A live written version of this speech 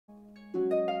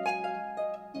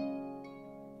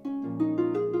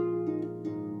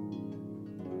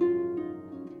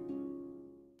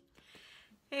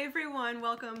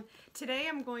welcome. Today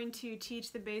I'm going to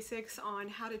teach the basics on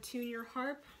how to tune your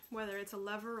harp, whether it's a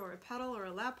lever or a pedal or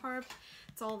a lap harp.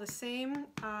 It's all the same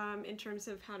in terms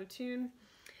of how to tune.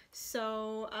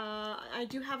 So I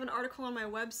do have an article on my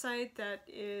website that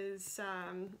is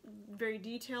very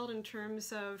detailed in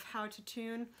terms of how to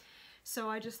tune. So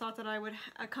I just thought that I would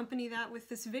accompany that with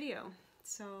this video.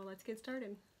 So let's get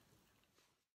started.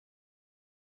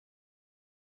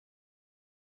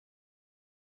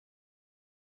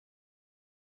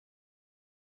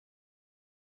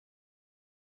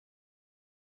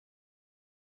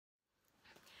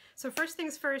 So first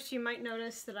things first, you might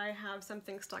notice that I have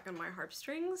something stuck on my harp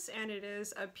strings, and it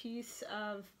is a piece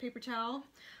of paper towel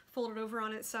folded over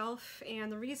on itself.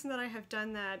 And the reason that I have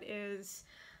done that is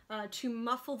to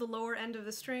muffle the lower end of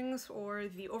the strings or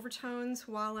the overtones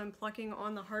while I'm plucking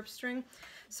on the harp string.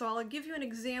 So I'll give you an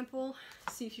example,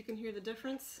 see if you can hear the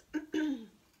difference.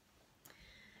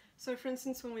 So for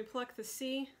instance, when we pluck the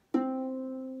C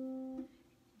and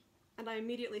I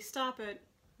immediately stop it,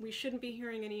 we shouldn't be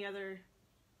hearing any other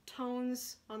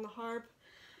tones on the harp,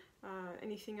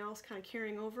 anything else kind of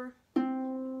carrying over.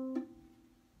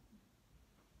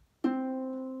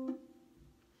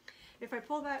 If I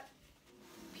pull that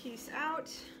piece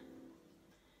out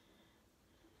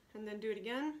and then do it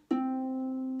again,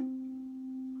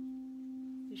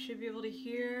 you should be able to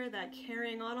hear that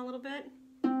carrying on a little bit.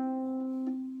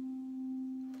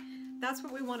 That's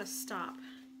what we want to stop.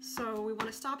 So we want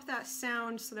to stop that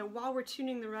sound so that while we're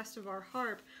tuning the rest of our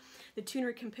harp, the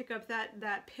tuner can pick up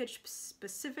that pitch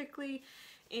specifically,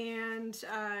 and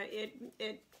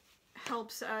it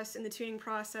helps us in the tuning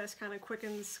process, kind of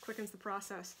quickens the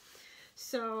process.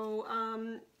 So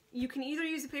you can either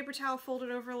use a paper towel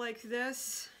folded over like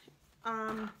this,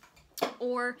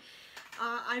 or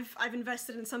I've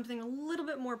invested in something a little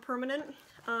bit more permanent.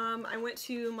 I went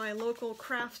to my local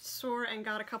craft store and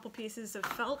got a couple pieces of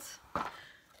felt.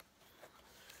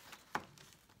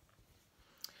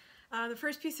 The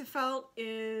first piece of felt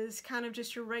is kind of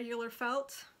just your regular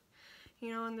felt,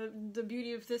 you know, and the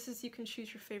beauty of this is you can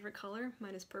choose your favorite color.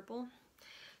 Mine is purple.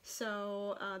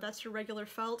 So that's your regular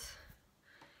felt.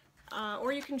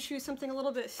 Or you can choose something a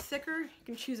little bit thicker. You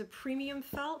can choose a premium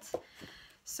felt.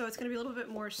 So it's going to be a little bit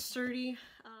more sturdy.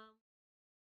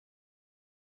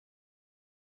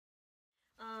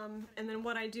 And then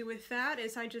what I do with that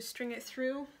is I just string it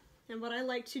through. And what I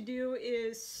like to do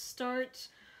is start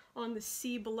on the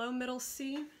C below middle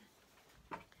C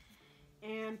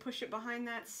and push it behind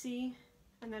that C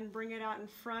and then bring it out in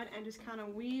front and just kind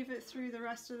of weave it through the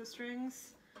rest of the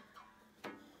strings.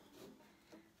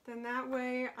 Then that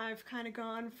way I've kind of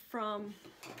gone from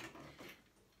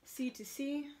C to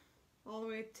C all the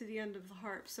way to the end of the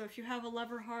harp. So if you have a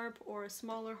lever harp or a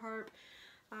smaller harp,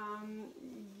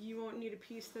 you won't need a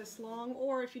piece this long,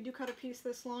 or if you do cut a piece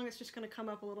this long, it's just going to come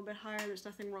up a little bit higher. There's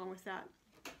nothing wrong with that.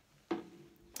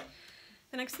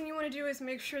 The next thing you want to do is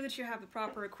make sure that you have the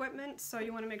proper equipment. So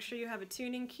you want to make sure you have a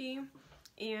tuning key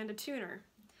and a tuner.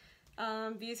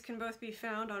 These can both be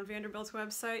found on Vanderbilt's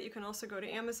website. You can also go to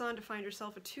Amazon to find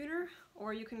yourself a tuner,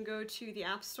 or you can go to the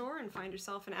App Store and find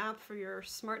yourself an app for your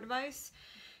smart device.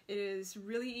 It is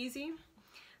really easy.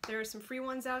 There are some free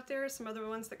ones out there, some other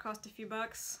ones that cost a few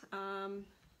bucks.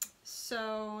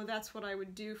 So that's what I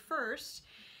would do first.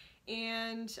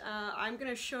 And I'm going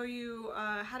to show you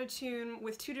how to tune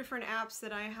with two different apps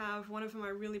that I have. One of them I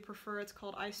really prefer. It's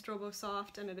called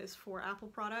iStrobosoft, and it is for Apple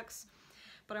products.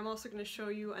 But I'm also going to show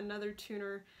you another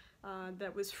tuner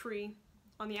that was free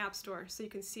on the App Store, so you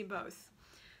can see both.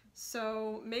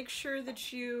 So make sure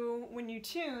that you, when you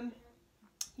tune,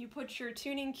 you put your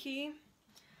tuning key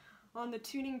on the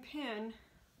tuning pin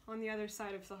on the other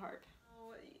side of the harp.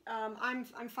 I'm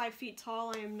 5 feet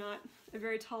tall. I am not a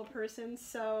very tall person,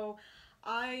 so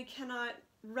I cannot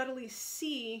readily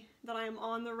see that I am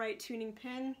on the right tuning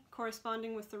pin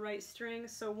corresponding with the right string.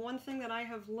 So one thing that I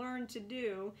have learned to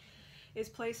do is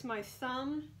place my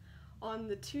thumb on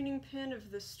the tuning pin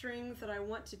of the string that I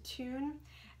want to tune,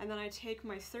 and then I take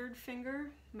my third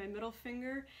finger, my middle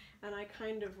finger, and I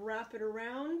kind of wrap it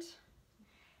around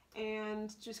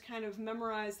and just kind of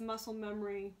memorize, muscle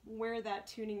memory, where that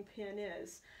tuning pin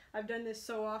is. I've done this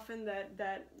so often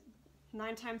that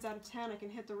 9 times out of 10 I can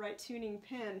hit the right tuning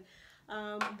pin.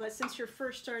 But since you're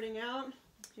first starting out,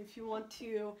 if you want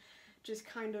to just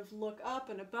kind of look up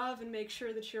and above and make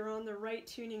sure that you're on the right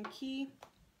tuning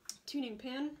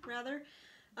pin rather,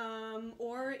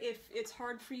 or if it's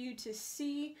hard for you to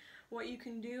see, what you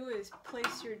can do is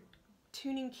place your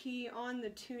tuning key on the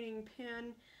tuning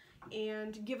pin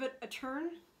and give it a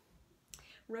turn,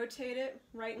 rotate it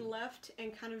right and left,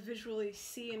 and kind of visually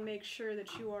see and make sure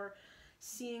that you are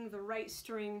seeing the right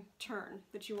string turn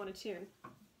that you want to tune.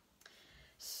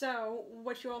 So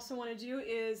what you also want to do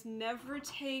is never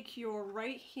take your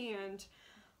right hand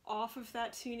off of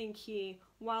that tuning key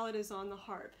while it is on the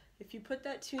harp. If you put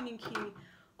that tuning key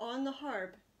on the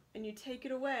harp and you take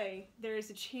it away, there is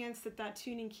a chance that that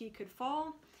tuning key could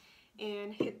fall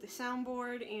and hit the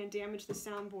soundboard and damage the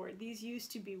soundboard. These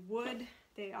used to be wood.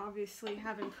 They obviously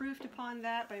have improved upon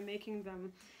that by making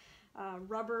them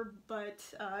rubber, but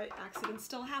accidents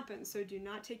still happen, so do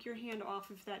not take your hand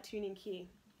off of that tuning key.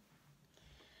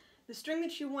 The string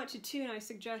that you want to tune, I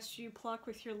suggest you pluck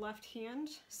with your left hand,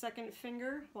 second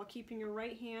finger, while keeping your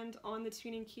right hand on the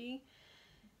tuning key.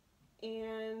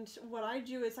 And what I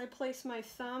do is I place my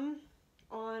thumb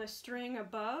on a string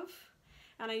above,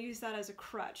 and I use that as a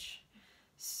crutch.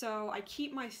 So I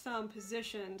keep my thumb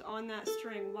positioned on that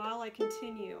string while I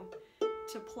continue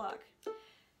to pluck.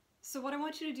 So what I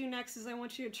want you to do next is I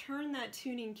want you to turn that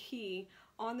tuning key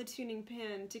on the tuning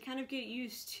pin to kind of get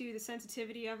used to the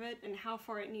sensitivity of it and how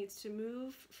far it needs to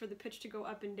move for the pitch to go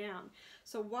up and down.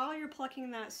 So while you're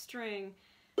plucking that string,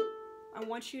 I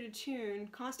want you to tune,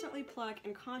 constantly pluck,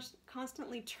 and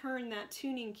constantly turn that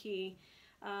tuning key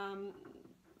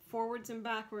forwards and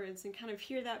backwards and kind of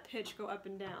hear that pitch go up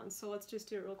and down. So let's just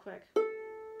do it real quick.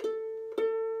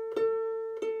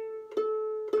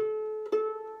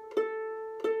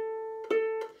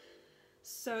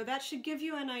 So that should give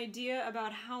you an idea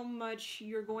about how much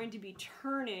you're going to be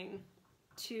turning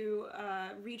to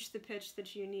reach the pitch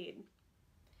that you need.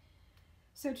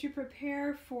 So to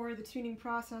prepare for the tuning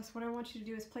process, what I want you to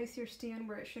do is place your stand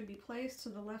where it should be placed, to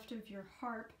the left of your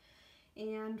harp.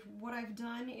 And what I've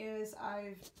done is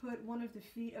I've put one of the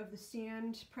feet of the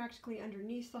stand practically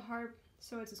underneath the harp,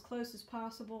 so it's as close as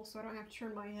possible so I don't have to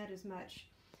turn my head as much.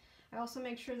 I also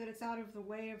make sure that it's out of the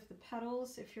way of the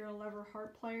pedals. If you're a lever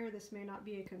harp player, this may not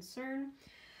be a concern.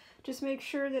 Just make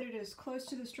sure that it is close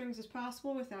to the strings as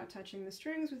possible without touching the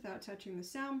strings, without touching the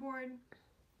soundboard.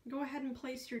 Go ahead and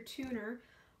place your tuner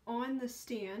on the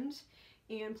stand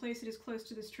and place it as close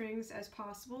to the strings as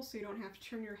possible so you don't have to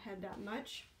turn your head that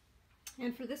much.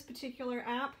 And for this particular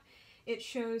app, it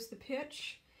shows the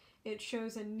pitch, it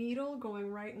shows a needle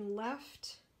going right and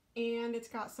left, and it's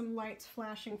got some lights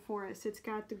flashing for us. It's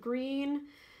got the green,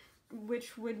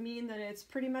 which would mean that it's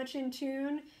pretty much in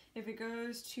tune. If it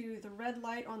goes to the red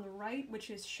light on the right, which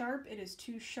is sharp, it is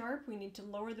too sharp. We need to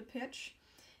lower the pitch.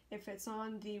 If it's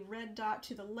on the red dot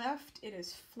to the left, it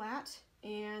is flat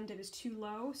and it is too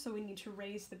low, so we need to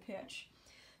raise the pitch.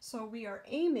 So we are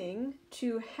aiming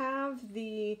to have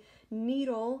the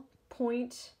needle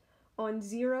point on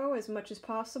 0 as much as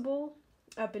possible,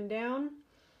 up and down,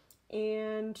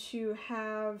 and to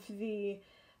have the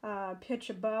pitch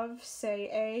above say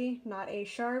A, not A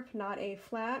sharp, not A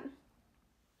flat.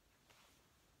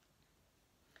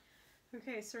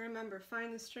 Okay, so remember,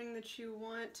 find the string that you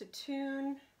want to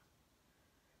tune,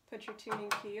 put your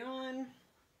tuning key on,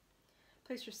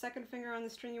 place your second finger on the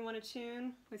string you want to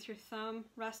tune with your thumb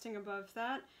resting above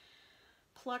that,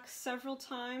 pluck several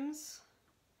times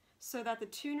so that the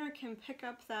tuner can pick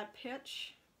up that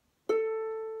pitch.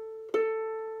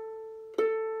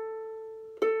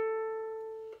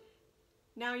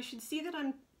 Now you should see that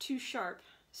I'm too sharp,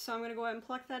 so I'm going to go ahead and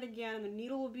pluck that again, and the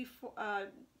needle will be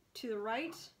to the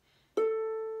right.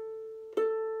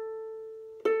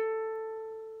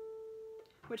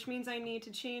 Which means I need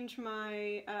to change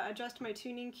my, adjust my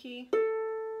tuning key.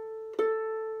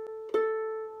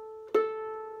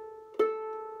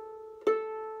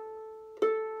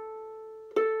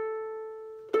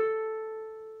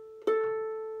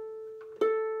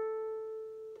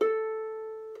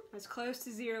 As close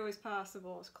to 0 as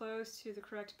possible, as close to the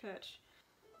correct pitch.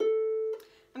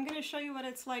 I'm going to show you what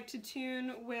it's like to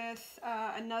tune with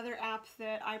another app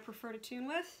that I prefer to tune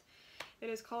with. It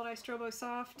is called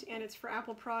iStrobosoft, and it's for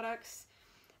Apple products.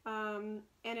 And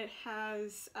it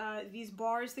has these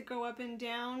bars that go up and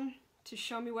down to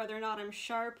show me whether or not I'm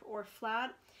sharp or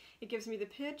flat. It gives me the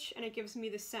pitch and it gives me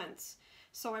the sense.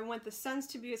 So I want the sense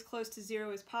to be as close to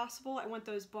 0 as possible. I want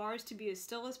those bars to be as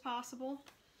still as possible.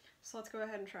 So let's go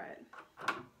ahead and try it.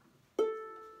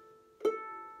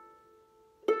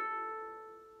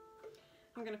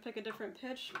 I'm going to pick a different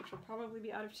pitch, which will probably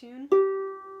be out of tune.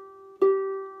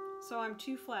 So I'm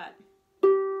too flat.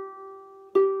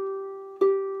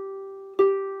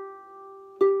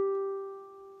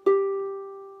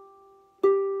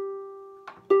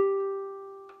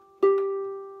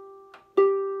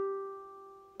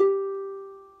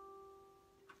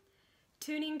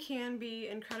 Tuning can be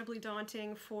incredibly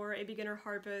daunting for a beginner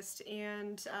harpist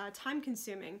and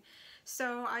time-consuming.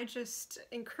 So I just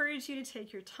encourage you to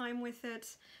take your time with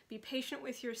it, be patient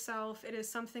with yourself. It is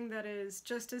something that is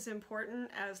just as important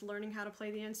as learning how to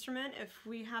play the instrument. If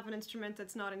we have an instrument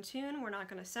that's not in tune, we're not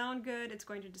going to sound good. It's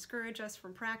going to discourage us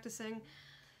from practicing.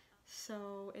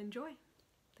 So enjoy.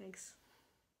 Thanks.